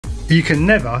You can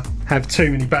never have too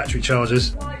many battery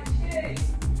chargers.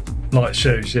 Like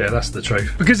shoes, yeah, that's the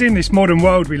truth. Because in this modern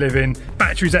world we live in,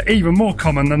 batteries are even more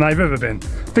common than they've ever been.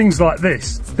 Things like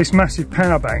this massive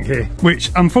power bank here,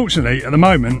 which unfortunately at the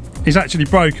moment is actually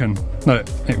broken. Look,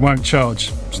 it won't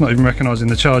charge. It's not even recognising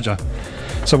the charger.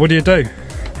 So what do?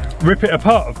 Rip it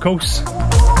apart, of course.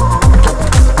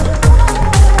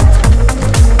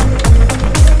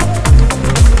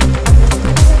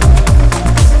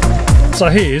 So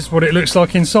here's what it looks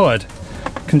like inside.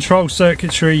 Control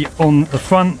circuitry on the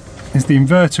front. There's the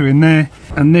inverter in there,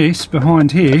 and this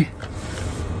behind here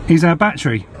is our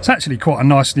battery. It's actually quite a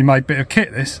nicely made bit of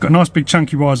kit, this. Got nice big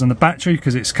chunky wires on the battery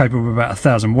because it's capable of about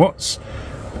 1000 watts.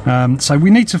 So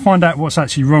we need to find out what's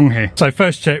actually wrong here. So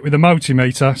first check with the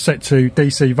multimeter set to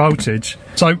DC voltage.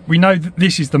 So we know that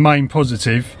this is the main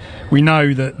positive. We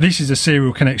know that this is a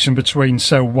serial connection between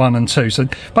cell 1 and 2. So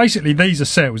basically these are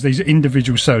cells, these are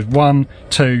individual cells, 1,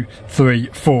 2, 3,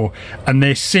 4, and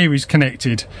they're series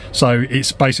connected. So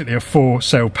it's basically a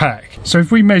 4-cell pack. So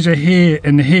if we measure here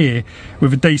and here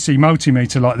with a DC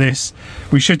multimeter like this,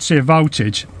 we should see a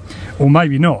voltage. Or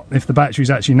maybe not. If the battery's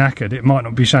actually knackered, it might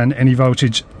not be showing any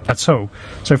voltage at all.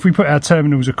 So if we put our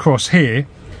terminals across here,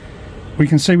 we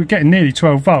can see we're getting nearly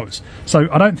 12 volts. So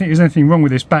I don't think there's anything wrong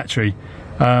with this battery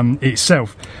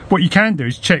itself. What you can do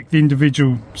is check the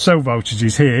individual cell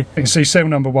voltages here. You can see cell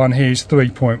number 1 here is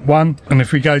 3.1, and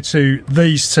if we go to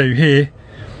these two here,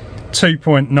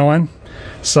 2.9.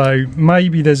 So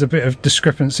maybe there's a bit of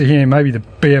discrepancy here. Maybe the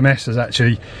BMS has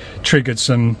actually triggered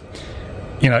some,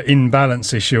 you know,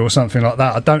 imbalance issue or something like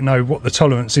that. I don't know what the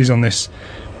tolerance is on this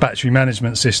battery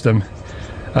management system,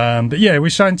 but yeah,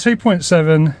 we're showing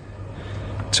 2.7,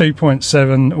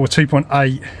 2.7 or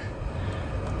 2.8.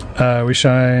 We're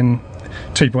showing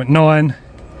 2.9,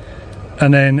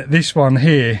 and then this one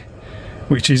here,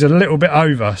 which is a little bit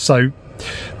over. So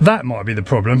that might be the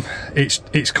problem.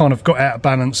 It's kind of got out of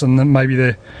balance, and then maybe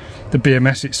the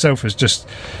BMS itself has just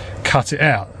cut it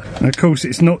out. And of course,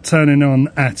 it's not turning on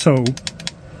at all.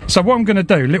 So what I'm going to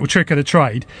do, little trick of the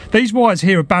trade, these wires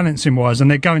here are balancing wires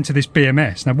and they're going to this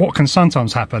BMS. Now what can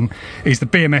sometimes happen is the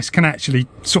BMS can actually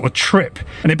sort of trip,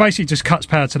 and it basically just cuts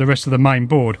power to the rest of the main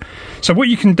board. So what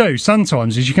you can do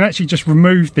sometimes is you can actually just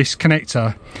remove this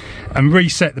connector and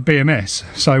reset the BMS.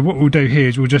 So what we'll do here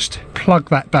is we'll just plug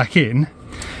that back in,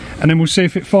 and then we'll see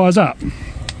if it fires up.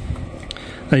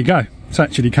 There you go, it's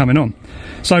actually coming on.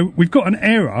 So we've got an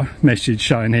error message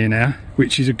showing here now,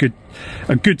 which is a good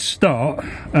start.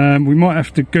 We might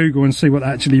have to Google and see what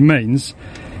that actually means.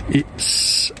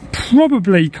 It's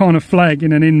probably kind of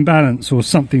flagging an imbalance or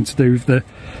something to do with the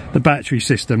battery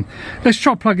system. Let's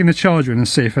try plugging the charger in and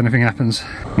see if anything happens.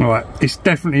 Alright, it's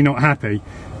definitely not happy,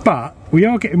 but we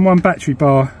are getting one battery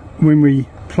bar when we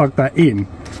plug that in.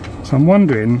 So I'm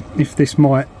wondering if this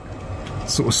might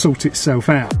sort of sort itself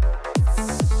out.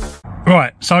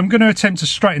 Right, so I'm going to attempt to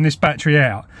straighten this battery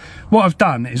out. What I've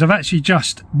done is I've actually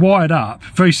just wired up,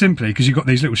 very simply, because you've got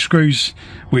these little screws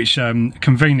which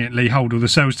conveniently hold all the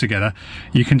cells together.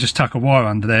 You can just tuck a wire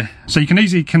under there. So you can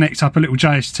easily connect up a little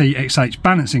JST XH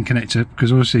balancing connector,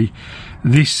 because obviously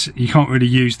this, you can't really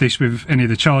use this with any of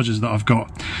the chargers that I've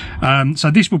got. So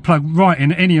this will plug right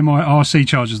in any of my RC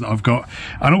chargers that I've got.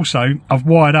 And also I've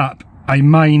wired up a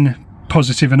main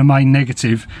positive and a main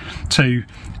negative to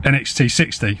an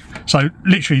XT60. So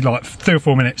literally like 3 or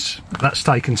 4 minutes that's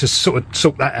taken to sort of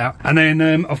sort that out. And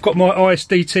then I've got my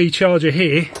ISDT charger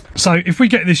here. So if we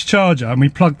get this charger and we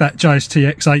plug that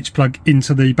JST XH plug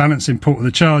into the balancing port of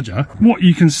the charger, what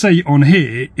you can see on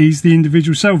here is the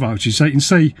individual cell voltage. So you can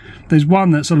see there's one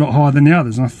that's a lot higher than the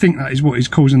others, and I think that is what is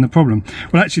causing the problem.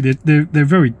 Well, actually they're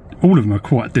very, all of them are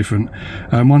quite different.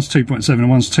 One's 2.7 and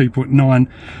one's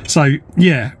 2.9. So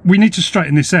yeah, we need to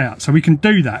straighten this out. So we can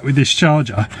do that with this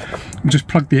charger. We'll just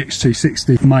plug the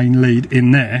XT60 main lead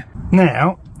in there.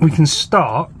 Now we can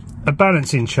start a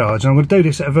balancing charge. And I'm going to do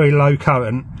this at a very low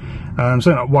current,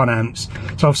 something like 1 amps.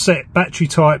 So I've set battery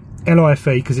type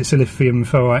LiFe because it's a lithium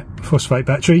ferrite phosphate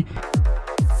battery.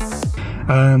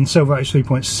 Cell voltage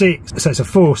 3.6. So it's a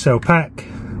 4-cell pack,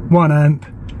 1 amp.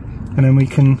 And then we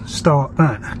can start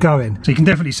that going. So you can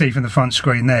definitely see from the front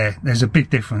screen there's a big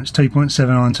difference,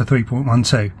 2.79 to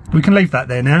 3.12. We can leave that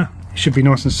there now. It should be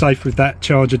nice and safe with that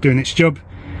charger doing its job.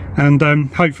 And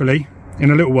hopefully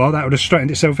in a little while that would have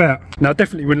straightened itself out. Now I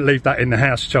definitely wouldn't leave that in the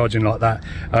house charging like that,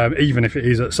 even if it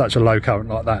is at such a low current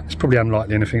like that. It's probably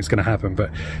unlikely anything's going to happen,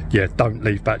 but yeah, don't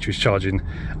leave batteries charging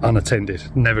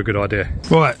unattended. Never a good idea.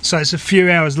 Right, so it's a few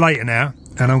hours later now,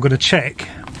 and I'm going to check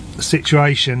the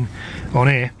situation on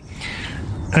here.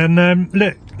 And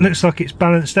look, looks like it's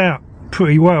balanced out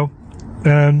pretty well.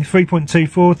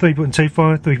 3.24,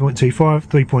 3.25, 3.25,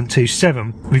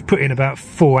 3.27. We've put in about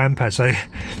 4 amperes, so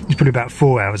it's probably about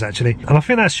 4 hours actually. And I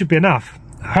think that should be enough.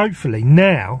 Hopefully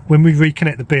now, when we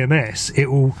reconnect the BMS, it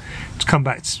will come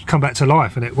back to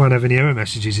life and it won't have any error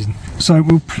messages in. So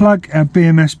we'll plug our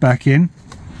BMS back in.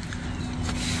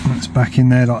 That's back in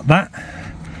there like that.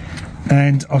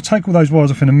 And I'll take all those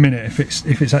wires off in a minute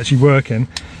if it's actually working.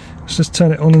 Let's just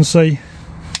turn it on and see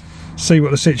what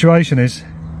the situation is.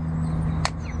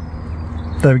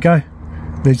 There we go.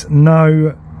 There's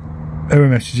no error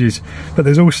messages, but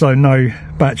there's also no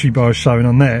battery bars showing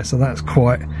on there, so that's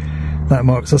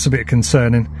a bit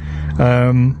concerning.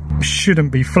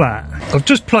 Shouldn't be flat. I've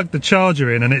just plugged the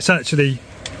charger in and it's showing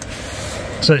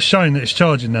that it's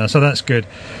charging now, so that's good.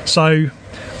 So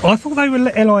I thought they were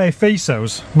LiFe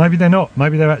cells. Maybe they're not.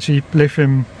 Maybe they're actually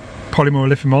lithium polymer or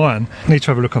lithium ion. I need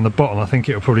to have a look on the bottom. I think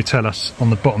it'll probably tell us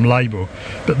on the bottom label.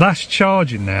 But that's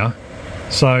charging now.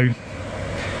 So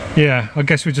yeah, I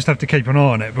guess we just have to keep an eye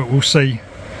on it, but we'll see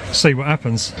what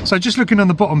happens. So just looking on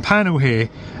the bottom panel here,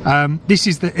 this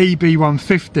is the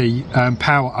EB150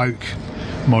 Power Oak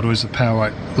model, is the Power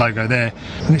Oak logo there,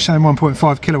 and it's showing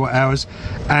 1.5 kilowatt hours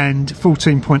and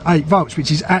 14.8 volts,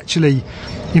 which is actually,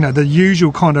 you know, the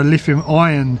usual kind of lithium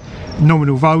ion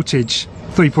nominal voltage,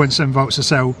 3.7 volts a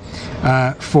cell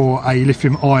for a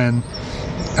lithium ion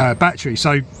battery.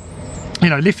 So, you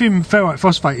know, lithium ferrite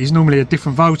phosphate is normally a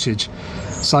different voltage.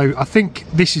 So I think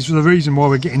this is the reason why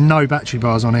we're getting no battery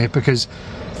bars on here, because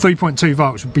 3.2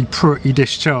 volts would be pretty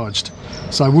discharged.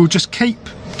 So we'll just keep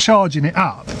charging it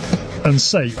up and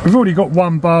see. We've already got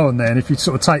 1 bar on there, and if you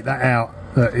sort of take that out,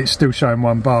 it's still showing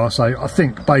 1 bar. So I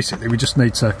think basically we just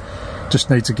need to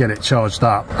get it charged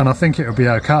up, and I think it'll be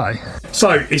okay.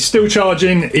 So it's still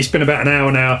charging. It's been about an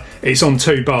hour now. It's on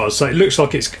 2 bars, so it looks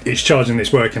like it's charging.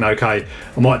 It's working okay.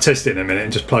 I might test it in a minute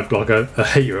and just plug like a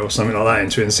heater or something like that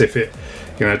into it and see if it,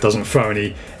 you know, doesn't throw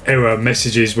any error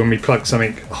messages when we plug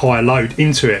something higher load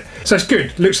into it. So it's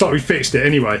good. Looks like we fixed it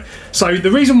anyway. So the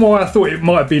reason why I thought it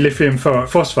might be lithium ferrite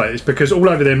phosphate is because all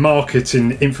over their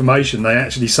marketing information they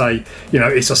actually say, you know,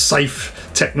 it's a safe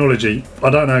technology. I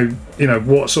don't know, you know,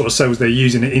 what sort of cells they're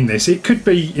using it in this. It could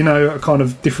be, you know, a kind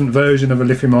of different version of a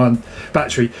lithium ion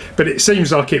battery, but it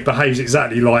seems like it behaves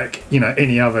exactly like, you know,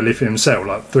 any other lithium cell,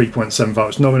 like 3.7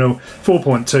 volts nominal,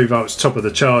 4.2 volts top of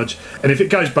the charge, and if it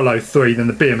goes below 3, then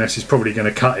the BMS is probably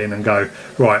going to cut in and go,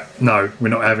 right, no, we're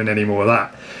not having any more of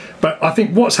that. But I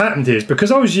think what's happened here is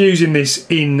because I was using this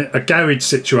in a garage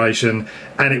situation,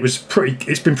 and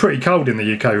it's been pretty cold in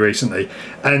the UK recently,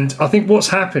 and I think what's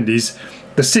happened is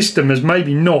the system has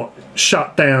maybe not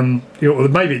shut down, you know, or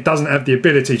maybe it doesn't have the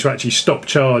ability to actually stop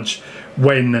charge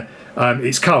when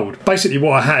it's cold. Basically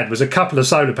what I had was a couple of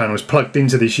solar panels plugged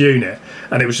into this unit,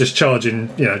 and it was just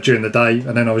charging, you know, during the day,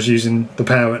 and then I was using the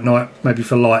power at night, maybe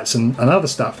for lights and other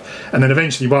stuff. And then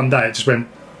eventually one day it just went,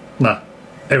 no,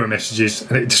 error messages,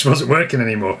 and it just wasn't working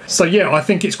anymore. So yeah, I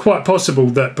think it's quite possible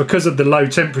that because of the low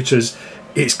temperatures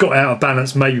it's got out of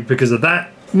balance, maybe because of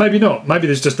that. Maybe not. Maybe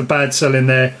there's just a bad cell in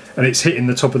there and it's hitting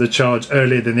the top of the charge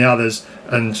earlier than the others,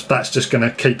 and that's just going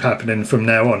to keep happening from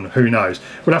now on. Who knows?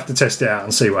 We'll have to test it out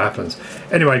and see what happens.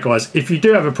 Anyway guys, if you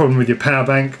do have a problem with your power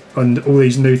bank and all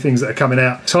these new things that are coming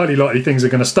out, it's highly likely things are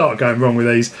going to start going wrong with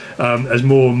these as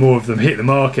more and more of them hit the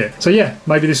market. So yeah,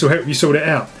 maybe this will help you sort it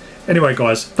out. Anyway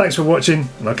guys, thanks for watching,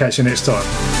 and I'll catch you next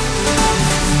time.